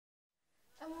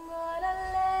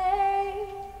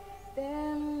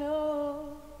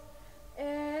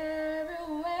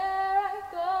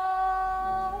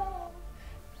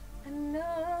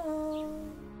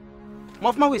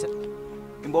Mwafuma kwisa?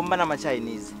 Imbomba na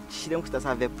Chinese. Chile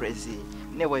nkustasave press.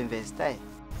 Never invest.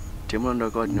 Temu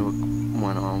ndo kwa ni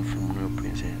mwana wa mfumu no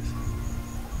princess.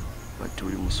 But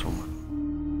uli musoma.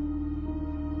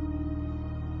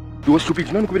 You are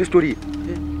stupid. Nanu kubere story.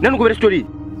 Nanu kubere story.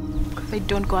 I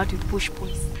don't go out with bush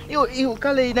boys. You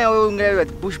kale ina wewe ngai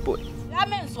with bush boy.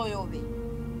 Amen so yobe.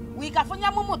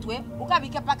 Wikafunya mumutwe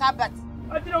ukabike paka bat.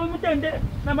 Atira umutende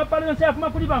na mapalo nse afuma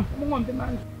kuli bam mungombe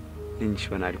manje.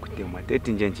 Ninshona ali kutemwa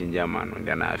teti njenje mano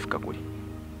ndana afika kuli.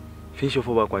 Fisho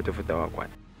foba kwa tofuta wakwa.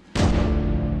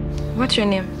 What's your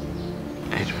name?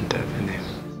 I don't have a name.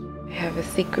 I have a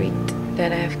secret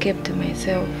that I have kept to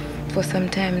myself for some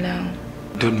time now.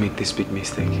 Don't make this big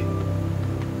mistake.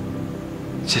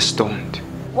 Just don't.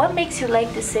 What makes you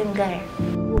like the same guy?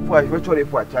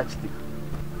 For church.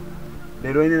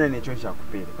 Lero ine na nicho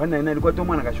shakupele. Pana ina alikuwa to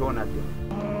mwana kashona tu.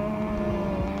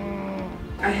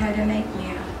 I had a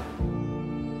nightmare.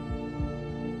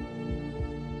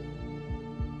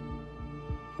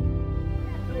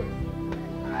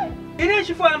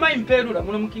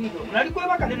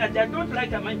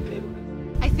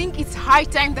 I think it's high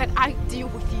time that I deal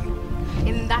with you.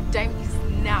 And that time is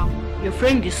now. Your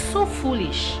friend is so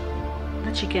foolish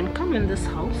that she can come in this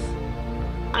house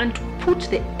and put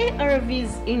the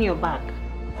ARVs in your bag.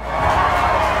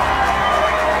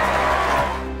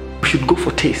 We should go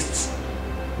for tests.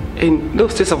 And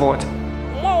those tests of what?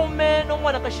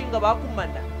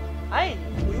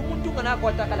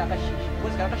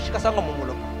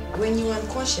 When you were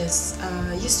unconscious,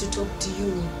 I used to talk to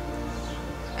you.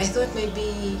 I thought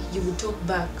maybe you would talk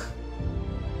back.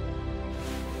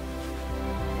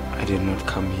 I did not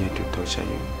come here to torture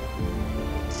you.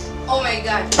 Oh my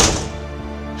God.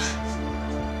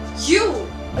 You!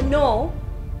 No,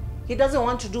 he doesn't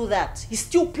want to do that. He's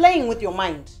still playing with your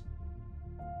mind.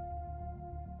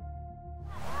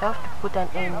 I have to put an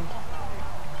end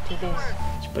to this.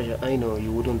 Chipasha, I know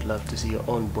you wouldn't love to see your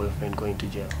own boyfriend going to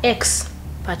jail.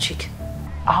 Patrick.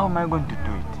 How am I going to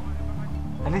do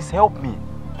it? At least help me.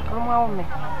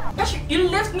 You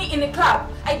left me in the club.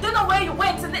 I don't know where you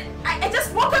went, and then I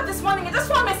just woke up this morning and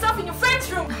just found myself in your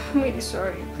friend's room. I'm really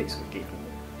sorry. Please forgive me.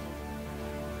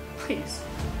 Please.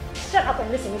 Shut up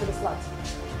and listen to this lot.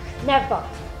 Never,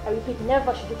 I repeat,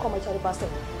 never should you call my child a bastard.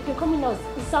 You can call me now,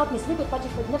 insult me, sleep with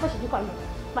Patrick, but never should you call me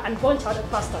my unborn child a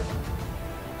bastard.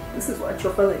 This is what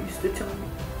your father used to tell me.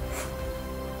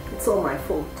 It's all my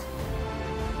fault.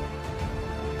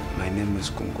 My name is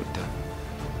Kunguta,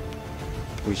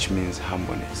 which means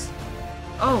humbleness.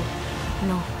 Oh,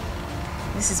 no.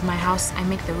 This is my house. I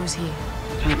make the rules here.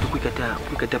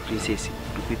 Princess,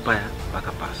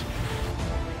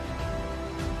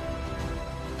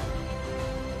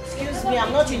 Excuse me,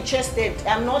 I'm not interested.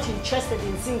 I'm not interested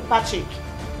in seeing Patrick.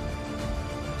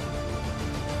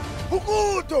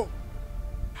 Hukuto!